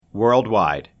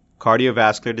Worldwide,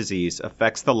 cardiovascular disease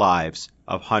affects the lives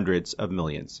of hundreds of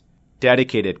millions.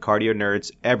 Dedicated cardio nerds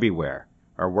everywhere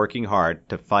are working hard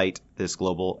to fight this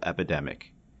global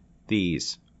epidemic.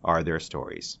 These are their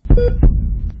stories.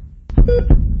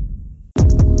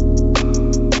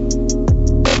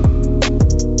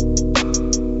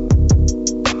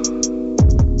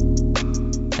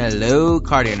 Hello,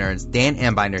 Cardio Nerds. Dan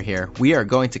Ambinder here. We are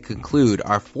going to conclude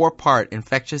our 4-part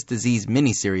infectious disease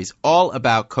mini-series all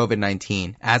about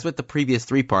COVID-19. As with the previous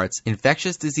 3 parts,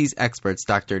 infectious disease experts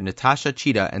Dr. Natasha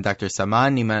Cheetah and Dr.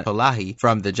 Saman Nimatolahi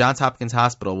from the Johns Hopkins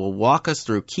Hospital will walk us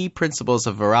through key principles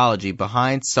of virology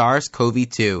behind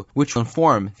SARS-CoV-2, which will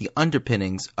inform the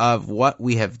underpinnings of what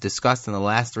we have discussed in the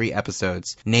last 3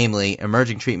 episodes, namely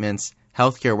emerging treatments,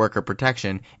 healthcare worker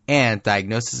protection, and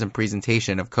diagnosis and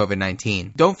presentation of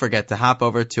COVID-19. Don't forget to hop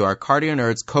over to our Cardio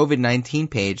Nerds COVID-19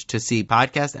 page to see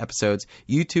podcast episodes,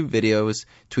 YouTube videos,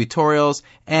 tutorials,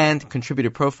 and contributor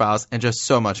profiles, and just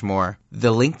so much more.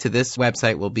 The link to this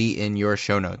website will be in your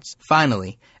show notes.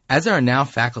 Finally, as there are now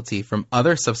faculty from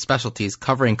other subspecialties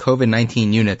covering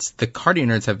COVID-19 units, the Cardio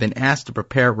Nerds have been asked to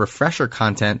prepare refresher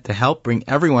content to help bring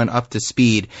everyone up to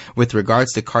speed with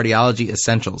regards to cardiology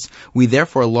essentials. We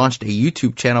therefore launched a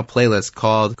YouTube channel playlist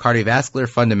called Cardiovascular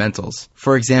Fundamentals.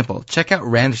 For example, check out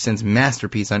Randerson's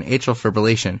masterpiece on atrial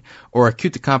fibrillation or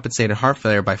acute decompensated heart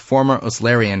failure by former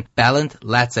Oslarian Balint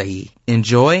Latsahi.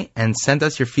 Enjoy and send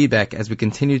us your feedback as we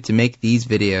continue to make these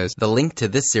videos. The link to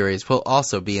this series will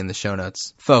also be in the show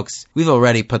notes. Folks, we've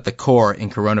already put the core in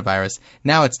coronavirus.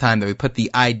 Now it's time that we put the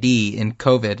ID in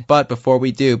COVID. But before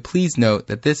we do, please note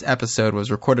that this episode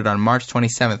was recorded on March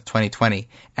 27th, 2020.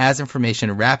 As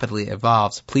information rapidly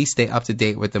evolves, please stay up to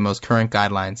date with the most current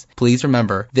guidelines. Please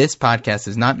remember, this podcast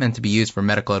is not meant to be used for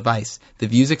medical advice. The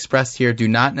views expressed here do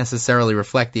not necessarily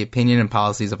reflect the opinion and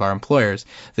policies of our employers.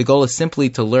 The goal is simply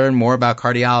to learn more about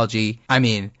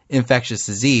infectious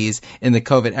disease in the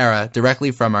COVID era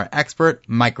directly from our expert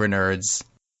micro-nerds.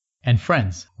 And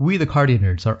friends, we the Cardio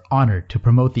Nerds are honored to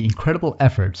promote the incredible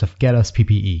efforts of Get Us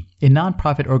PPE, a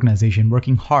non-profit organization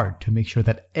working hard to make sure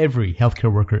that every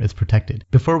healthcare worker is protected.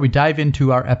 Before we dive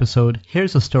into our episode,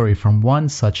 here's a story from one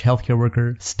such healthcare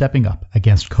worker stepping up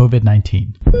against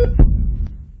COVID-19.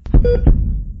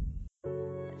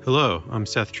 Hello, I'm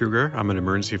Seth Truger. I'm an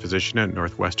emergency physician at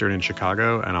Northwestern in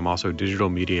Chicago, and I'm also digital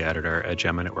media editor at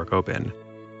JAMA Network Open.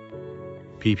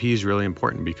 PP is really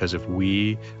important because if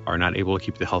we are not able to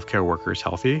keep the healthcare workers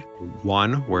healthy,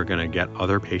 one, we're going to get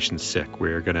other patients sick.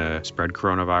 We're going to spread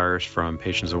coronavirus from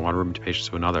patients in one room to patients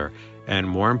in another. And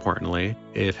more importantly,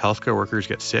 if healthcare workers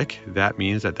get sick, that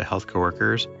means that the healthcare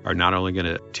workers are not only going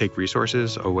to take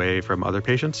resources away from other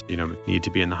patients, need to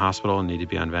be in the hospital, need to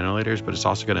be on ventilators, but it's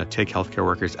also going to take healthcare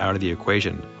workers out of the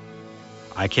equation.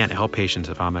 I can't help patients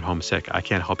if I'm at home sick. I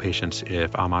can't help patients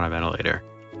if I'm on a ventilator.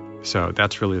 So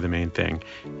that's really the main thing.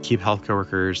 Keep healthcare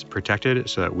workers protected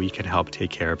so that we can help take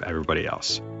care of everybody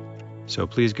else. So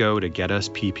please go to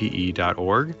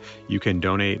getusppe.org. You can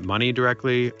donate money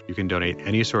directly. You can donate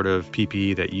any sort of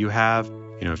PPE that you have.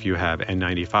 If you have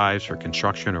N95s for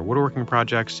construction or woodworking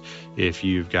projects, if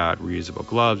you've got reusable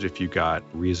gloves, if you've got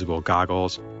reusable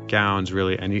goggles, gowns,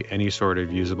 really any sort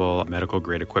of usable medical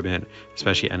grade equipment,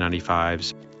 especially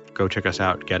N95s. Go check us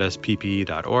out,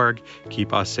 getusppe.org.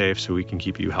 Keep us safe so we can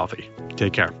keep you healthy.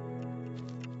 Take care.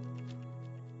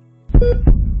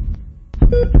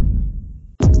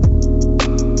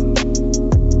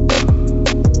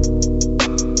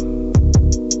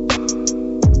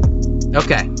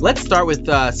 Okay, let's start with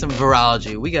some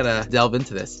virology. We gotta delve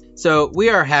into this. So we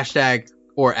are hashtag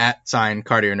or @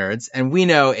 Cardio Nerds, and we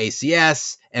know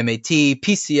ACS, MAT,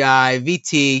 PCI,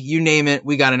 VT, you name it,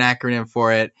 we got an acronym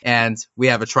for it, and we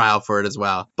have a trial for it as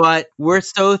well. But we're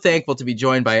so thankful to be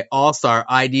joined by all-star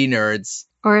ID nerds.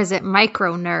 Or is it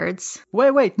micro nerds?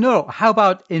 Wait, no. How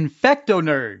about infecto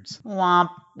nerds? Womp,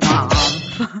 womp.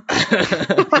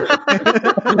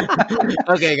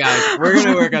 Okay, guys, we're going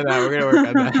to work on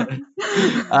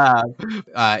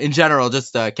that. In general,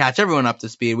 just to catch everyone up to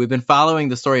speed, we've been following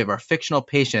the story of our fictional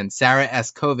patient, Sarah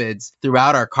S. Covids,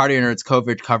 throughout our Cardio Nerds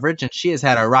COVID coverage, and she has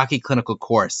had a rocky clinical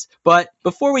course. But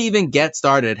before we even get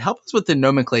started, help us with the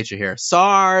nomenclature here.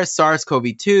 SARS,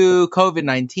 SARS-CoV-2,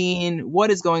 COVID-19, what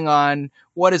is going on?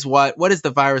 What is what? What is the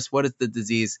virus? What is the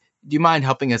disease? Do you mind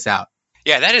helping us out?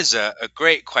 Yeah, that is a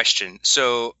great question.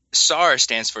 So SARS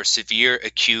stands for Severe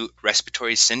Acute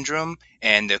Respiratory Syndrome,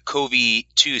 And the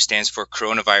CoV-2 stands for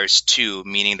coronavirus 2,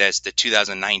 meaning that's the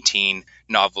 2019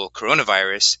 novel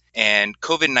coronavirus. And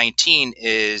COVID-19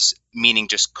 is meaning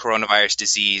just coronavirus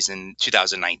disease in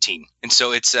 2019. And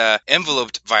so it's a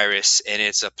enveloped virus, and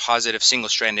it's a positive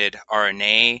single-stranded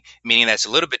RNA, meaning that's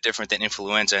a little bit different than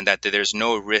influenza in that there's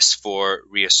no risk for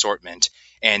reassortment.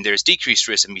 And there's decreased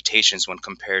risk of mutations when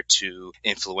compared to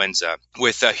influenza.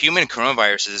 With human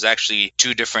coronaviruses, there's actually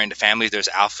two different families. There's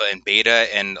alpha and beta,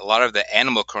 and a lot of the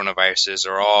animal coronaviruses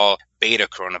are all beta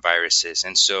coronaviruses.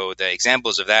 And so the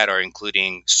examples of that are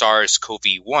including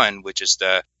SARS-CoV-1, which is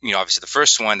obviously the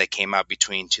first one that came out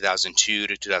between 2002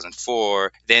 to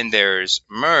 2004. Then there's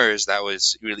MERS that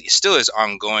was really still is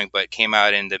ongoing, but came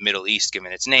out in the Middle East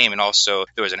given its name. And also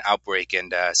there was an outbreak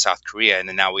in South Korea. And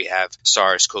then now we have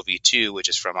SARS-CoV-2, which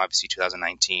is from obviously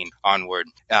 2019 onward.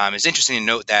 It's interesting to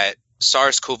note that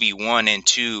SARS-CoV-1 and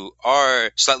 2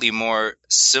 are slightly more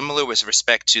similar with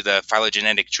respect to the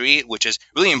phylogenetic tree, which is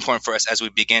really important for us as we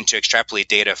begin to extrapolate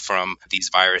data from these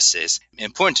viruses.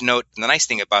 Important to note, the nice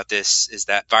thing about this is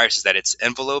that virus is that it's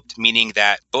enveloped, meaning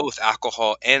that both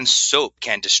alcohol and soap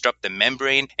can disrupt the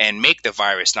membrane and make the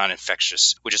virus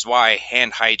non-infectious, which is why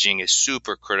hand hygiene is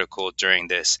super critical during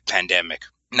this pandemic.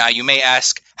 Now, you may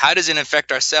ask, how does it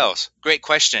infect our cells? Great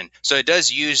question. So it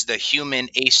does use the human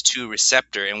ACE2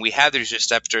 receptor, and we have these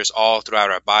receptors all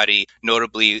throughout our body,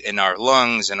 notably in our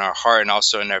lungs, in our heart, and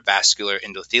also in our vascular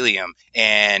endothelium.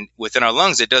 And within our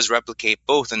lungs, it does replicate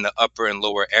both in the upper and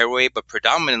lower airway, but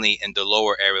predominantly in the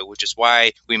lower airway, which is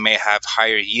why we may have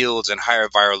higher yields and higher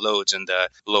viral loads in the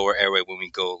lower airway when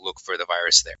we go look for the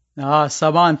virus there.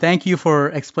 Saban, thank you for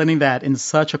explaining that in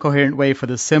such a coherent way for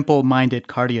the simple-minded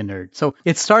cardio nerd. So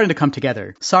it's starting to come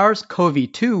together.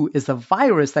 SARS-CoV-2 is the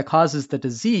virus that causes the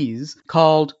disease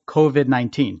called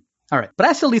COVID-19. All right, but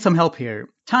I still need some help here.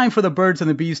 Time for the birds and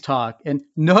the bees talk. And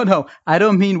no, I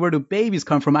don't mean where do babies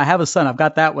come from. I have a son. I've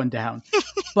got that one down.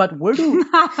 But where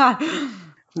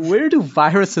do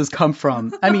viruses come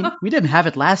from? I mean, we didn't have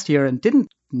it last year, and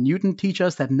didn't Newton teach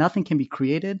us that nothing can be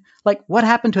created? Like, what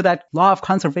happened to that law of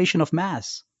conservation of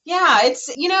mass? Yeah, it's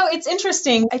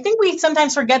interesting. I think we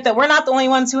sometimes forget that we're not the only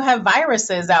ones who have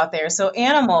viruses out there. So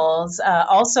animals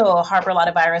also harbor a lot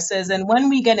of viruses. And when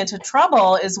we get into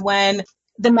trouble is when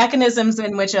the mechanisms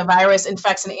in which a virus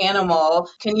infects an animal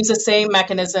can use the same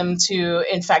mechanism to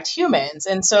infect humans.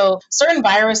 And so certain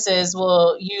viruses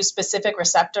will use specific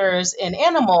receptors in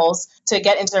animals to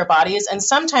get into their bodies. And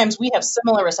sometimes we have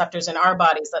similar receptors in our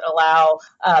bodies that allow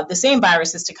the same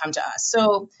viruses to come to us.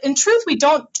 So in truth, we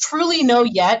don't truly know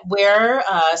yet where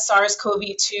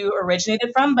SARS-CoV-2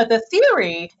 originated from, but the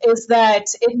theory is that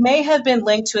it may have been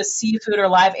linked to a seafood or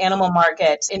live animal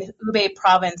market in Hubei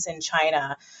province in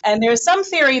China. And there's some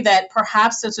theory that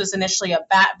perhaps this was initially a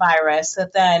bat virus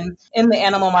that then in the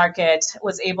animal market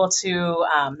was able to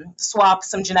swap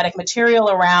some genetic material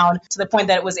around to the point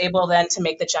that it was able then to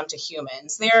make the jump to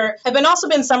humans. There have also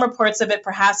been some reports of it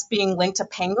perhaps being linked to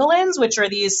pangolins, which are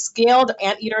these scaled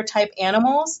anteater type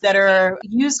animals that are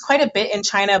used quite a bit in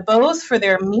China, both for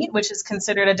their meat, which is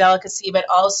considered a delicacy, but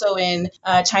also in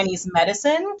Chinese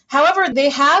medicine. However, they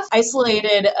have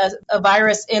isolated a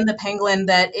virus in the pangolin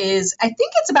that is, I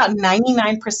think it's about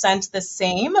 99% the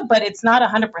same, but it's not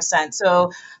 100%.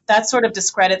 So that sort of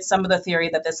discredits some of the theory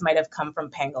that this might have come from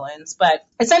pangolins. But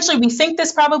essentially, we think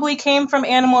this probably came from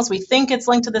animals. We think it's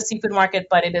linked to the seafood market,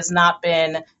 but it has not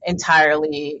been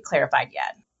entirely clarified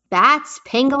yet. Bats,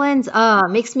 pangolins,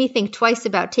 makes me think twice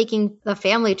about taking the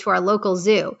family to our local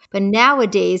zoo. But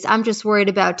nowadays, I'm just worried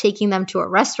about taking them to a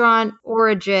restaurant or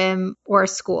a gym or a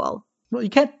school. Well, you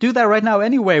can't do that right now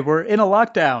anyway. We're in a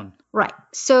lockdown. Right.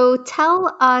 So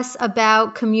tell us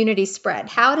about community spread.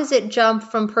 How does it jump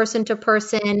from person to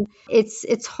person?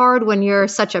 It's hard when you're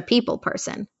such a people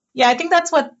person. Yeah, I think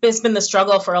that's what has been the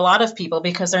struggle for a lot of people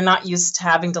because they're not used to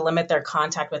having to limit their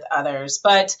contact with others.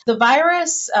 But the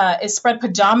virus is spread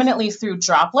predominantly through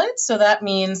droplets. So that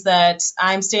means that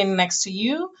I'm standing next to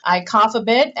you, I cough a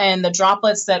bit, and the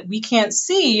droplets that we can't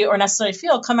see or necessarily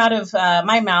feel come out of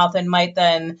my mouth and might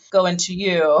then go into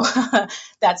you.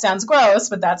 That sounds gross,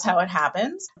 but that's how it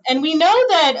happens. And we know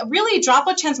that really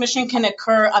droplet transmission can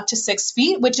occur up to 6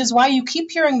 feet, which is why you keep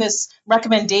hearing this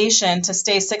recommendation to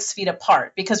stay 6 feet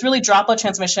apart, because really droplet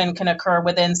transmission can occur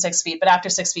within 6 feet, but after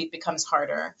 6 feet becomes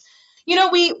harder. You know,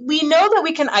 we know that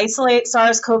we can isolate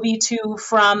SARS-CoV-2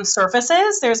 from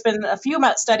surfaces. There's been a few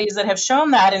studies that have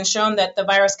shown that and shown that the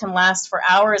virus can last for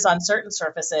hours on certain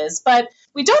surfaces, but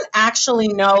we don't actually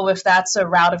know if that's a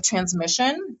route of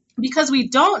transmission. Because we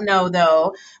don't know,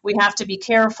 though, we have to be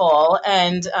careful.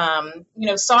 And,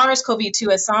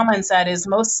 SARS-CoV-2, as Salman said, is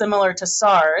most similar to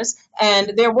SARS.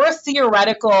 And there were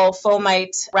theoretical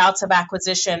fomite routes of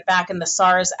acquisition back in the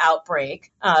SARS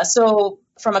outbreak. So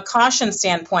from a caution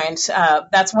standpoint,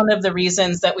 that's one of the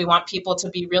reasons that we want people to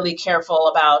be really careful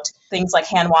about things like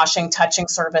hand washing, touching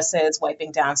surfaces,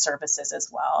 wiping down surfaces as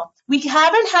well. We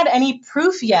haven't had any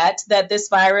proof yet that this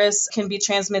virus can be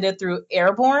transmitted through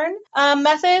airborne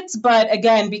methods. But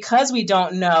again, because we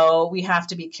don't know, we have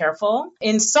to be careful.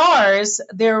 In SARS,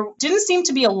 there didn't seem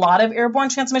to be a lot of airborne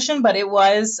transmission, but it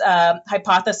was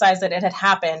hypothesized that it had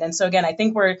happened. And so again, I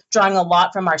think we're drawing a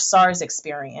lot from our SARS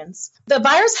experience. The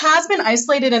virus has been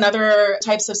isolated in other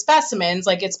types of specimens,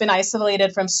 like it's been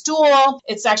isolated from stool.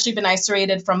 It's actually been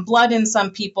isolated from blood in some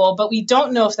people, but we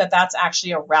don't know if that's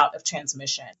actually a route of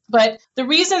transmission. But the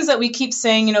reasons that we keep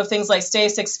saying, things like stay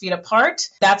 6 feet apart,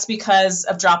 that's because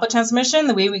of droplet transmission.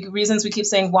 The reasons we keep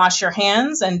saying wash your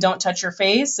hands and don't touch your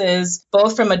face is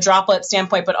both from a droplet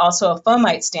standpoint, but also a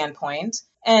fomite standpoint.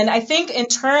 And I think in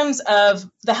terms of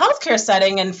the healthcare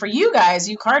setting, and for you guys,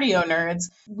 you cardio nerds,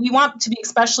 we want to be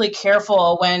especially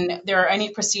careful when there are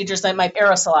any procedures that might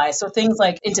aerosolize. So things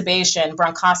like intubation,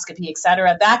 bronchoscopy, et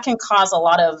cetera, that can cause a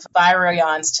lot of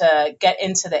virions to get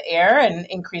into the air and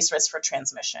increase risk for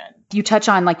transmission. You touch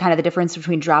on kind of the difference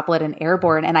between droplet and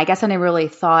airborne. And I guess I never really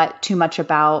thought too much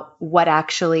about what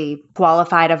actually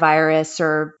qualified a virus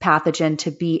or pathogen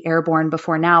to be airborne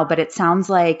before now. But it sounds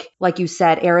like you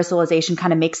said, aerosolization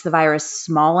kind of makes the virus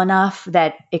small enough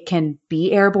that it can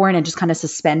be airborne and just kind of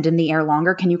suspend in the air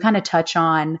longer. Can you kind of touch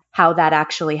on how that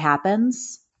actually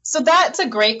happens? So that's a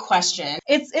great question.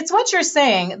 It's what you're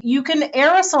saying. You can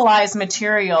aerosolize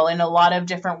material in a lot of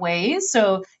different ways.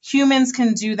 So humans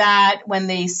can do that when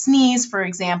they sneeze, for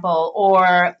example,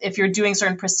 or if you're doing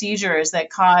certain procedures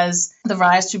that cause the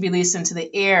virus to be released into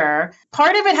the air.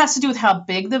 Part of it has to do with how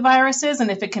big the virus is and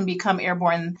if it can become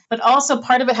airborne, but also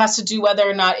part of it has to do whether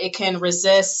or not it can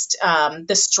resist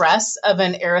the stress of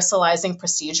an aerosolizing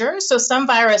procedure. So some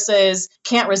viruses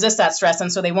can't resist that stress,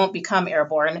 and so they won't become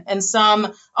airborne, and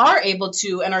some are able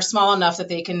to and are small enough that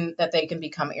they can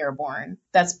become airborne.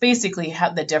 That's basically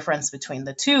the difference between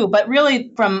the two. But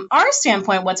really, from our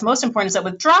standpoint, what's most important is that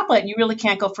with droplet, you really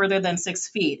can't go further than 6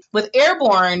 feet. With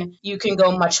airborne, you can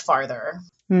go much farther.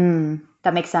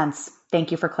 That makes sense.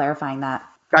 Thank you for clarifying that.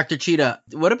 Dr. Cheetah,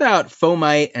 what about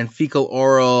fomite and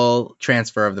fecal-oral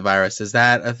transfer of the virus? Is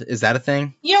that a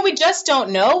thing? We just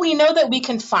don't know. We know that we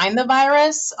can find the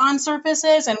virus on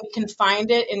surfaces and we can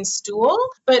find it in stool,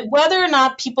 but whether or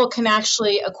not people can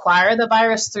actually acquire the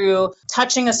virus through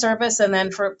touching a surface and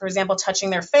then, for example, touching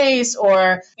their face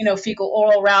or,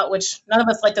 fecal-oral route, which none of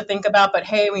us like to think about, but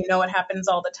hey, we know what happens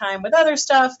all the time with other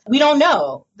stuff. We don't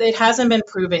know. It hasn't been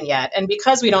proven yet. And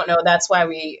because we don't know, that's why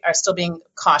we are still being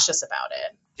cautious about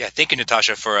it. Yeah, thank you,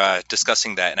 Natasha, for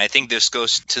discussing that. And I think this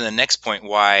goes to the next point,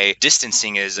 why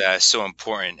distancing is so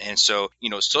important. And so,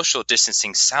 social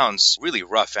distancing sounds really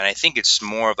rough. And I think it's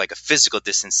more of like a physical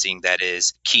distancing that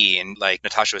is key. And like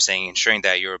Natasha was saying, ensuring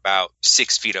that you're about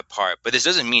 6 feet apart. But this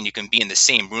doesn't mean you can be in the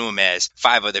same room as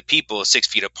 5 other people 6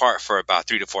 feet apart for about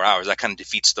 3 to 4 hours. That kind of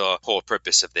defeats the whole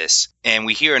purpose of this. And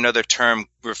we hear another term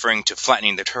referring to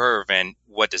flattening the curve. And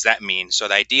what does that mean? So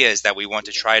the idea is that we want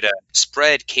to try to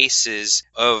spread cases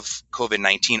of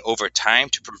COVID-19 over time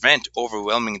to prevent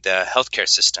overwhelming the healthcare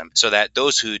system, so that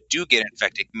those who do get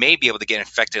infected may be able to get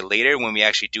infected later when we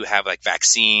actually do have like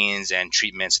vaccines and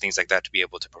treatments, things like that, to be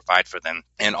able to provide for them.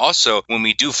 And also, when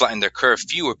we do flatten the curve,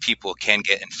 fewer people can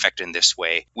get infected in this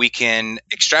way. We can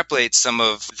extrapolate some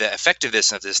of the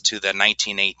effectiveness of this to the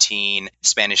 1918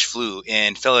 Spanish flu.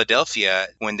 In Philadelphia,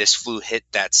 when this flu hit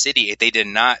that city, they did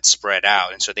not spread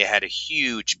out. And so they had a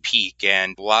huge peak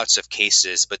and lots of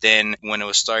cases. But then when it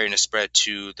was starting to spread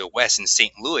to the west in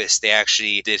St. Louis, they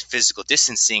actually did physical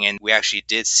distancing, and we actually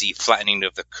did see flattening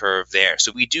of the curve there.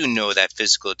 So we do know that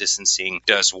physical distancing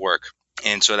does work.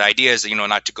 And so the idea is,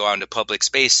 not to go out into public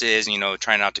spaces,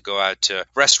 try not to go out to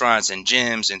restaurants and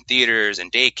gyms and theaters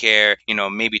and daycare,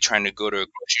 maybe trying to go to grocery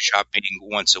shopping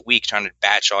once a week, trying to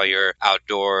batch all your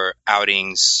outdoor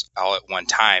outings all at one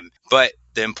time. But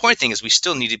the important thing is we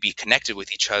still need to be connected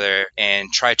with each other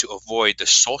and try to avoid the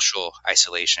social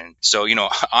isolation. So,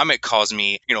 Amit calls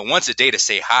me, once a day to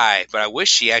say hi, but I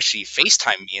wish he actually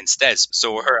FaceTimed me instead.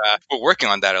 So we're working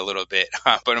on that a little bit.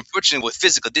 But unfortunately, with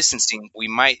physical distancing, we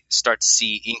might start to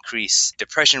see increased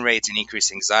depression rates and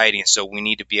increased anxiety. And so we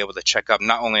need to be able to check up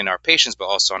not only on our patients, but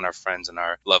also on our friends and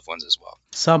our loved ones as well.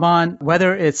 Salman,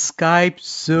 whether it's Skype,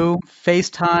 Zoom,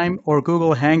 FaceTime, or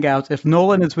Google Hangouts, if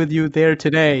Nolan is with you there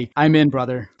today, I'm in, brother.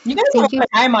 brother. You guys Thank have you. put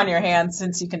time on your hands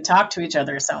since you can talk to each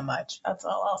other so much. That's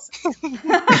all I'll say.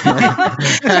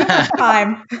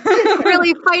 Time.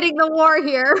 Really fighting the war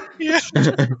here.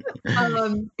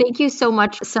 Thank you so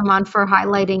much, Saman, for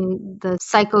highlighting the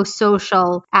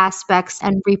psychosocial aspects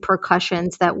and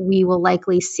repercussions that we will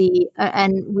likely see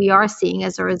and we are seeing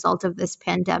as a result of this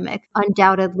pandemic.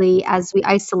 Undoubtedly, as we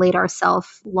isolate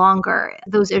ourselves longer,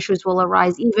 those issues will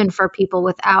arise even for people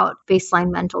without baseline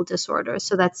mental disorders.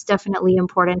 So that's definitely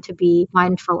important to be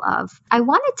mindful of. I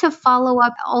wanted to follow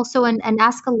up also and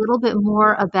ask a little bit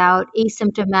more about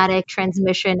asymptomatic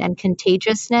transmission and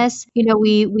contagiousness. You know,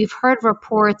 we've heard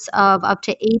reports of up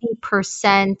to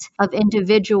 80% of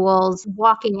individuals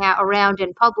walking around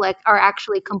in public are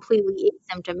actually completely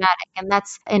asymptomatic. And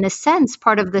that's, in a sense,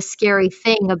 part of the scary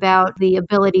thing about the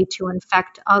ability to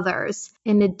infect others.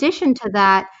 In addition to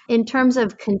that, in terms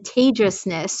of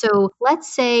contagiousness, so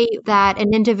let's say that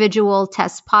an individual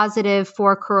tests positive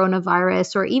for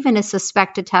coronavirus or even is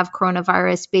suspected to have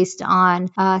coronavirus based on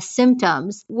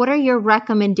symptoms. What are your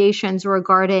recommendations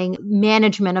regarding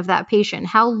management of that patient?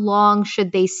 How long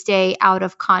should they stay out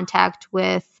of contact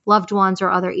with loved ones or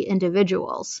other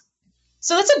individuals?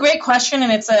 So that's a great question,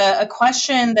 and it's a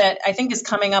question that I think is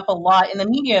coming up a lot in the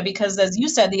media because, as you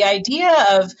said, the idea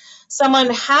of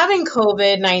someone having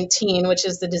COVID-19, which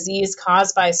is the disease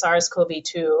caused by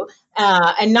SARS-CoV-2,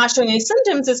 and not showing any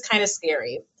symptoms is kind of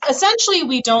scary. Essentially,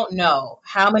 we don't know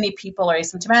how many people are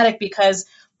asymptomatic because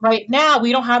right now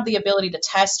we don't have the ability to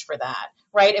test for that,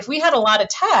 right? If we had a lot of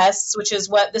tests, this is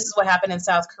what happened in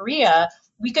South Korea,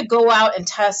 we could go out and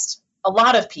test a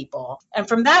lot of people. And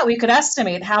from that, we could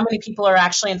estimate how many people are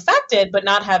actually infected but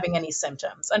not having any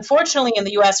symptoms. Unfortunately, in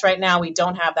the US right now, we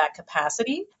don't have that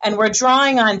capacity, and we're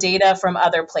drawing on data from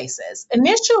other places.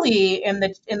 Initially, in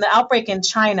the outbreak in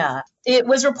China, it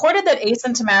was reported that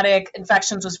asymptomatic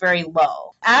infections was very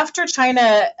low. After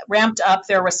China ramped up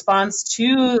their response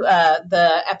to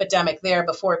the epidemic there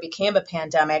before it became a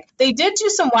pandemic, they did do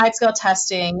some wide-scale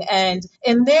testing. And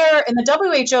in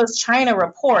the WHO's China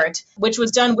report, which was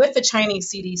done with the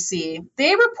Chinese CDC,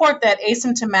 they report that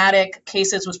asymptomatic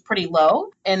cases was pretty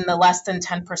low in the less than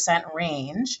 10%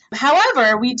 range.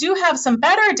 However, we do have some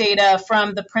better data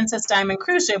from the Princess Diamond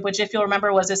cruise ship, which, if you'll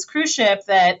remember, was this cruise ship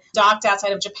that docked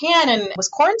outside of Japan and was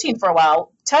quarantined for a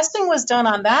while. Testing was done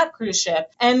on that cruise ship,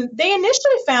 and they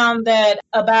initially found that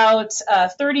about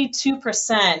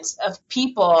 32% of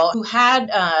people who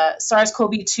had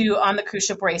SARS-CoV-2 on the cruise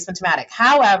ship were asymptomatic.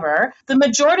 However, the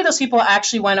majority of those people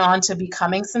actually went on to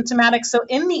becoming symptomatic. So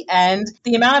in the end,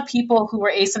 the amount of people who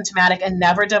were asymptomatic and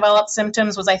never developed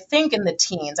symptoms was, I think, in the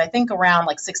teens. I think around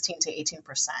like 16 to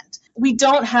 18%. We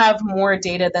don't have more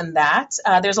data than that.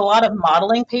 There's a lot of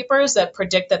modeling papers that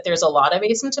predict that there's a lot of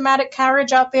asymptomatic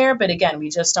carriage out there, but again,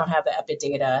 we just don't have the epi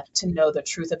data to know the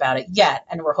truth about it yet,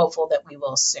 and we're hopeful that we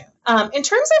will soon. In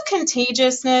terms of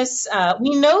contagiousness,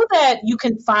 we know that you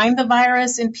can find the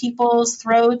virus in people's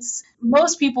throats.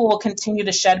 Most people will continue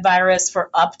to shed virus for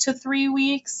up to 3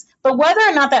 weeks. But whether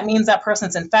or not that means that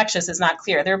person's infectious is not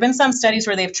clear. There have been some studies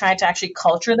where they've tried to actually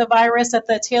culture the virus at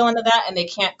the tail end of that, and they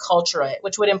can't culture it,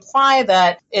 which would imply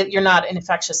that you're not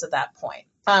infectious at that point.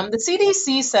 The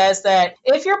CDC says that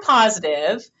if you're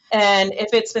positive, and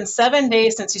if it's been 7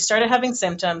 days since you started having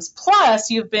symptoms, plus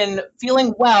you've been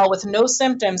feeling well with no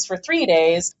symptoms for 3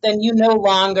 days, then you no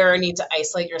longer need to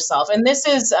isolate yourself. And this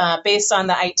is based on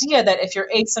the idea that if you're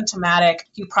asymptomatic,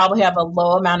 you probably have a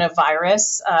low amount of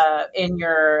virus in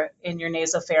your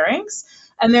nasopharynx.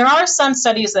 And there are some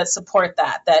studies that support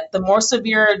that the more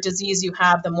severe disease you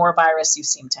have, the more virus you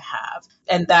seem to have.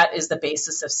 And that is the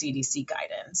basis of CDC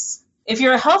guidance. If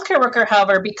you're a healthcare worker,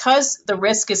 however, because the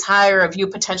risk is higher of you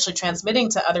potentially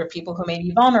transmitting to other people who may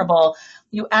be vulnerable,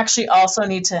 you actually also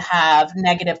need to have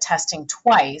negative testing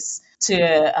twice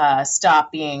to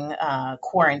stop being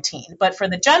quarantined. But for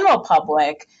the general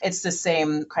public, it's the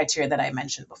same criteria that I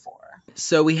mentioned before.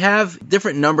 So we have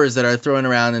different numbers that are thrown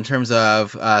around in terms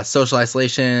of social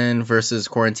isolation versus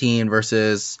quarantine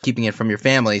versus keeping it from your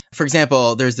family. For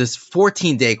example, there's this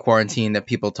 14-day quarantine that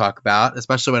people talk about,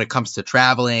 especially when it comes to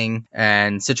traveling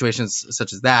and situations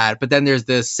such as that. But then there's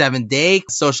this 7-day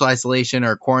social isolation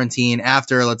or quarantine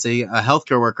after, let's say, a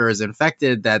healthcare worker is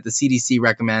infected that the CDC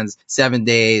recommends 7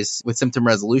 days with symptom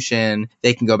resolution,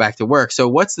 they can go back to work. So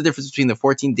what's the difference between the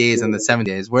 14 days and the 7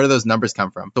 days? Where do those numbers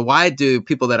come from? So why do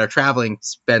people that are traveling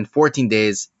spend 14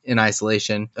 days in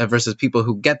isolation versus people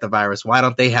who get the virus? Why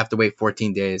don't they have to wait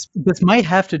 14 days? This might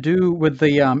have to do with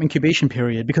the incubation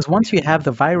period, because once you have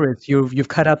the virus, you've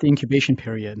cut out the incubation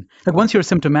period. Like once you're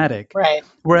symptomatic. Right.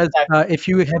 Whereas if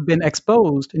you have been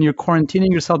exposed and you're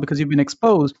quarantining yourself because you've been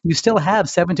exposed, you still have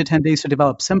 7 to 10 days to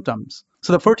develop symptoms.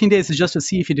 So the 14 days is just to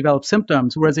see if you develop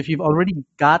symptoms, whereas if you've already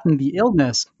gotten the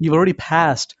illness, you've already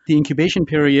passed the incubation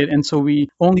period, and so we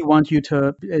only want you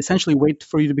to essentially wait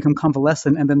for you to become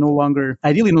convalescent and then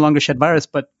ideally no longer shed virus,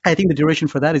 but I think the duration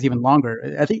for that is even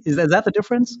longer. I think, is that the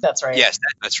difference? That's right. Yes,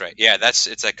 that's right. Yeah,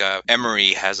 it's like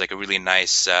Emory has like a really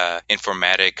nice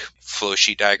informatic flow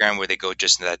sheet diagram where they go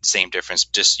just in that same difference.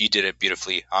 Just you did it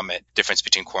beautifully, Amit. Difference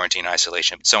between quarantine and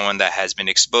isolation. Someone that has been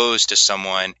exposed to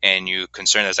someone and you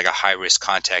concern there's like a high risk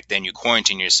contact, then you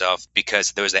quarantine yourself,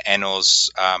 because there was the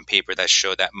Annals paper that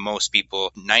showed that most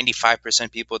people,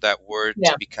 95% people that were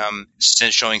to become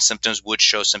showing symptoms would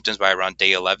show symptoms by around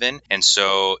day 11. And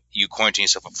so you quarantine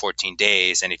yourself for 14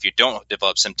 days. And if you don't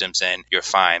develop symptoms, then you're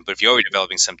fine. But if you're already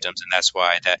developing symptoms, and that's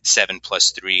why that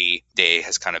 7+3 day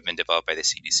has kind of been developed by the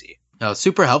CDC. Oh,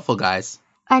 super helpful, guys.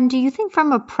 And do you think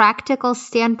from a practical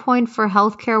standpoint for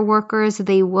healthcare workers,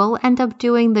 they will end up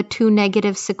doing the 2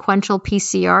 negative sequential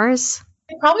PCRs?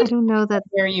 Probably I don't know that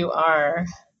where you are.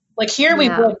 Like here we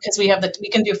would, because we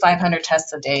can do 500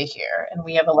 tests a day here, and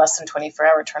we have a less than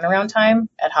 24-hour turnaround time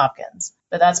at Hopkins.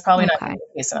 But that's probably not going to be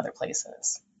the case in other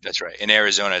places. That's right. In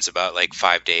Arizona, it's about like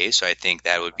 5 days. So I think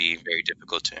that would be very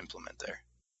difficult to implement there.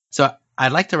 So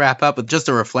I'd like to wrap up with just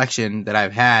a reflection that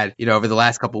I've had, over the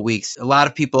last couple of weeks. A lot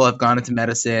of people have gone into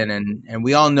medicine, and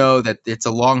we all know that it's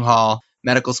a long haul.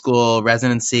 Medical school,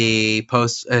 residency,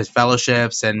 post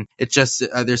fellowships, and it's just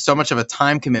there's so much of a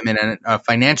time commitment and a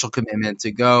financial commitment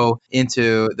to go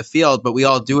into the field, but we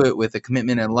all do it with a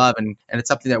commitment and love, and it's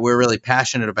something that we're really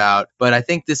passionate about. But I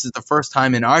think this is the first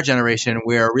time in our generation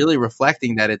we're really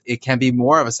reflecting that it can be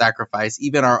more of a sacrifice,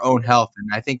 even our own health,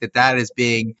 and I think that is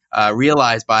being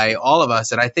realized by all of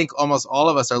us. And I think almost all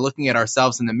of us are looking at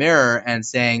ourselves in the mirror and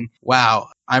saying, wow,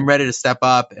 I'm ready to step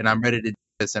up and I'm ready to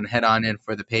and head on in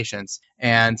for the patients.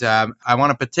 And I want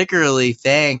to particularly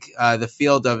thank the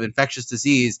field of infectious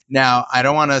disease. Now, I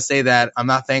don't want to say that I'm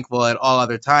not thankful at all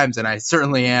other times, and I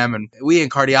certainly am. And we in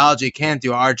cardiology can't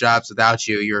do our jobs without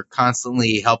you. You're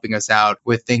constantly helping us out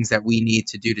with things that we need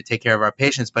to do to take care of our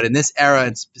patients. But in this era,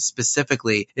 and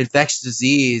specifically infectious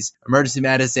disease, emergency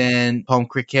medicine, home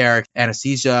quick care,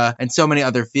 anesthesia, and so many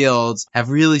other fields have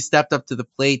really stepped up to the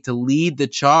plate to lead the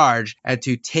charge and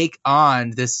to take on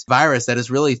this virus that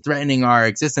is really threatening our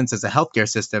existence as a healthcare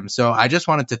system. So I just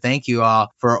wanted to thank you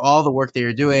all for all the work that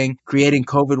you're doing, creating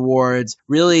COVID wards,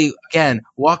 really, again,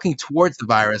 walking towards the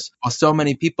virus while so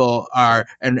many people are,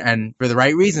 and for the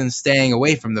right reasons, staying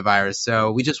away from the virus.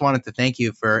 So we just wanted to thank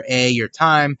you for your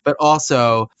time, but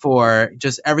also for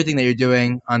just everything that you're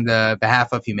doing on the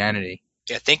behalf of humanity.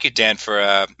 Yeah, thank you, Dan,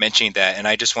 for mentioning that. And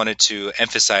I just wanted to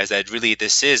emphasize that really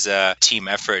this is a team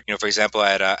effort. For example,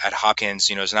 at Hopkins,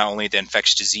 it's not only the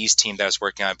infectious disease team that I was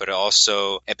working on, but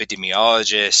also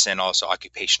epidemiologists and also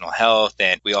occupational health.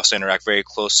 And we also interact very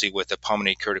closely with the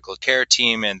pulmonary critical care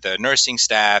team and the nursing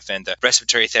staff and the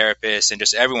respiratory therapists and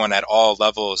just everyone at all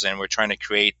levels. And we're trying to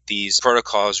create these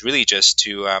protocols really just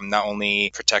to not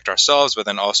only protect ourselves, but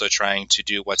then also trying to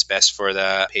do what's best for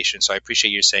the patient. So I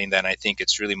appreciate you saying that. And I think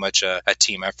it's really much a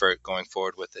team effort going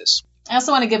forward with this. I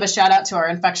also want to give a shout out to our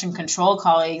infection control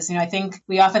colleagues. I think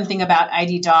we often think about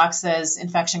ID docs as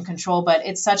infection control, but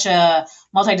it's such a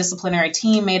multidisciplinary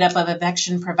team made up of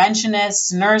infection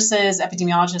preventionists, nurses,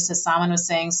 epidemiologists, as Salman was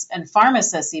saying, and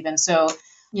pharmacists even. So,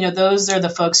 those are the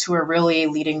folks who are really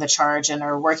leading the charge and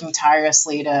are working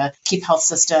tirelessly to keep health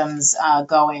systems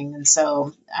going. And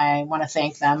so I want to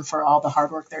thank them for all the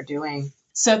hard work they're doing.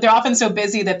 So they're often so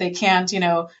busy that they can't,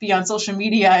 be on social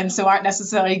media and so aren't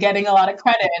necessarily getting a lot of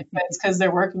credit, but it's because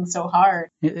they're working so hard.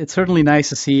 It's certainly nice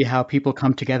to see how people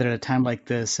come together at a time like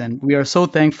this. And we are so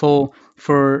thankful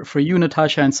for you,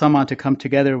 Natasha, and Salman to come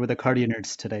together with the Cardio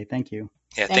Nerds today. Thank you.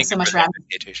 Yeah, thanks so much for having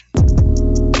me.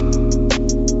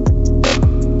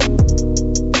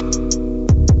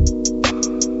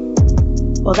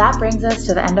 Well, that brings us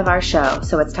to the end of our show,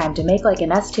 so it's time to make like an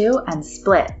S2 and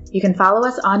split. You can follow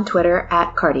us on Twitter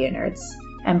at CardioNerds.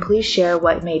 And please share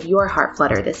what made your heart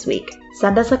flutter this week.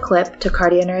 Send us a clip to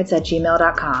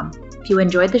cardionerds@gmail.com. If you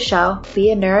enjoyed the show,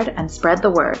 be a nerd and spread the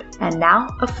word. And now,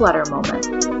 a flutter moment.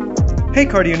 Hey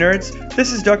Cardio Nerds,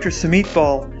 this is Dr. Samit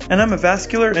Ball, and I'm a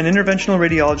vascular and interventional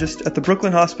radiologist at the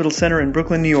Brooklyn Hospital Center in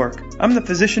Brooklyn, New York. I'm the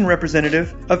physician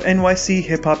representative of NYC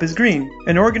Hip Hop is Green,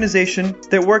 an organization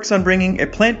that works on bringing a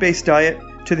plant-based diet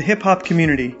to the hip-hop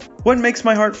community. What makes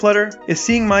my heart flutter is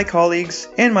seeing my colleagues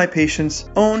and my patients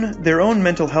own their own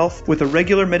mental health with a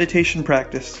regular meditation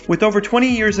practice. With over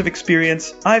 20 years of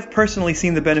experience, I've personally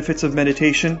seen the benefits of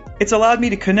meditation. It's allowed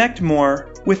me to connect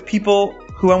more with people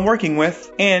who I'm working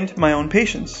with, and my own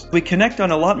patients. We connect on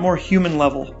a lot more human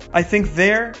level. I think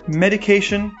there,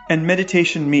 medication and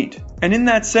meditation meet. And in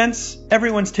that sense,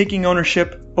 everyone's taking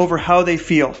ownership over how they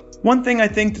feel. One thing I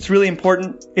think that's really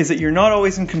important is that you're not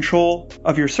always in control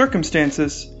of your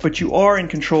circumstances, but you are in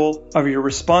control of your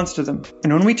response to them.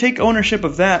 And when we take ownership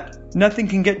of that, nothing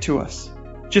can get to us.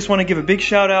 Just want to give a big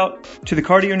shout out to the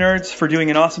Cardio Nerds for doing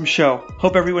an awesome show.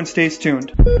 Hope everyone stays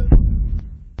tuned.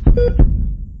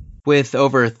 With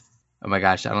over,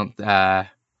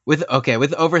 with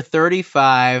over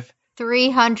 35.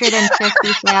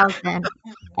 350,000.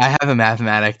 I have a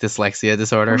mathematic dyslexia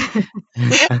disorder.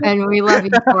 And we love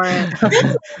you for it.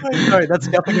 Sorry, that's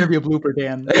definitely going to be a blooper,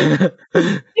 Dan.